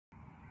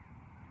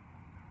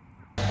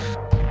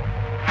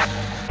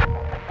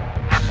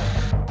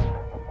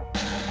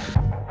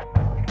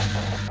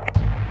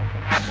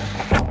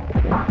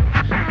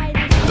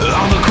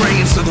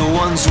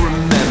ones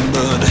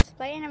remembered.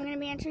 And I'm going to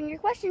be answering your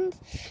questions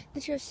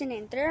that you have sent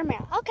in through our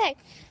mail. Okay,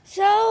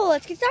 so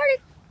let's get started.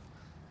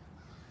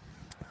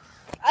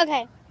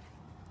 Okay,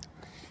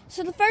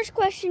 so the first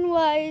question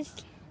was,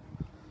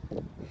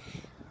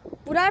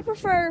 would I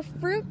prefer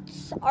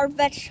fruits or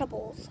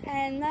vegetables?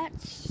 And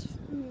that's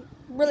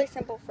really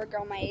simple for a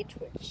girl my age,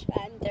 which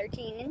I'm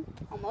 13 and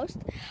almost.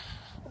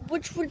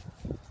 Which would...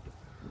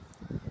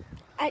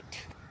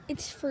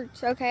 It's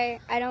fruits, okay?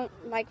 I don't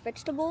like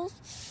vegetables,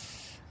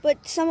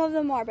 but some of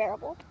them are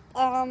bearable.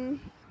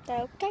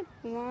 Okay,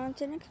 move on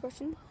to the next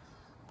question.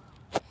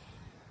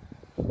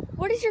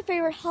 What is your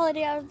favorite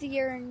holiday out of the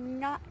year?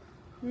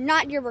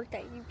 Not your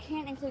birthday. You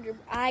can't include your...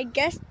 I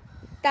guess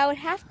that would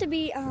have to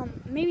be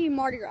maybe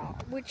Mardi Gras,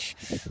 which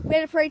we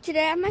had a parade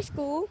today at my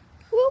school.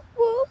 Whoop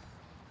whoop.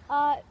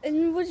 And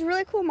it was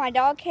really cool. My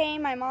dog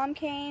came, my mom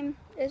came.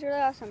 It was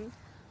really awesome.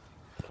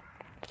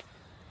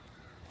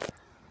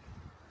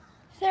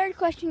 Third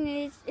question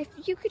is, if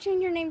you could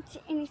change your name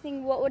to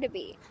anything, what would it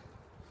be?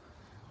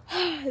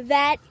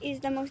 That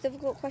is the most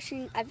difficult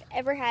question I've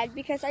ever had,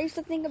 because I used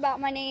to think about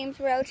my names,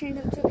 what I would change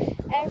them to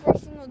every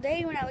single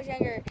day when I was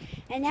younger.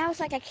 And now it's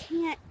like I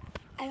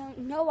don't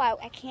know,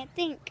 I can't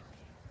think.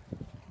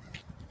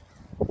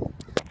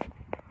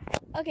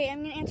 Okay,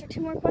 I'm going to answer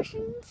 2 more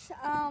questions.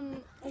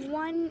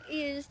 One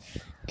is,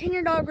 can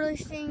your dog really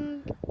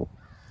sing?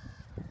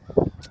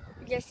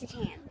 Yes, he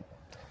can.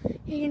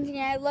 He can sing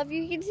I love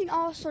you. He can sing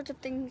all sorts of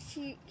things.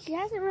 He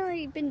hasn't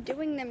really been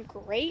doing them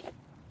great.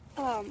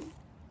 But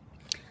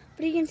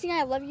he can sing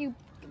I love you.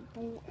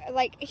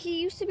 Like,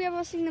 he used to be able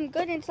to sing them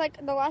good, and it's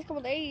like the last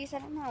couple days, I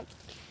don't know.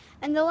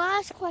 And the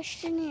last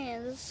question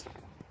is,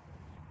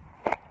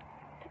 pick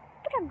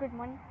a good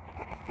one.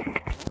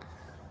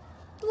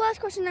 The last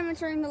question I'm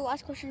answering, the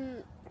last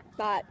question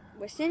that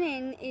was sent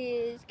in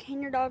is,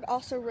 can your dog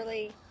also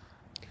really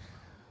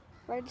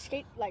ride the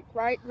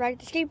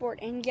skateboard?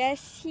 And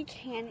yes, he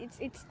can.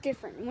 It's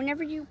different.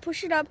 Whenever you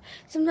push it up,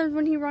 sometimes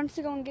when he runs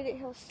to go and get it,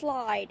 he'll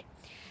slide,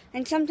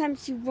 and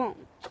sometimes he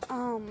won't.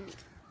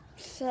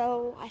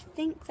 So I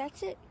think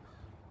that's it.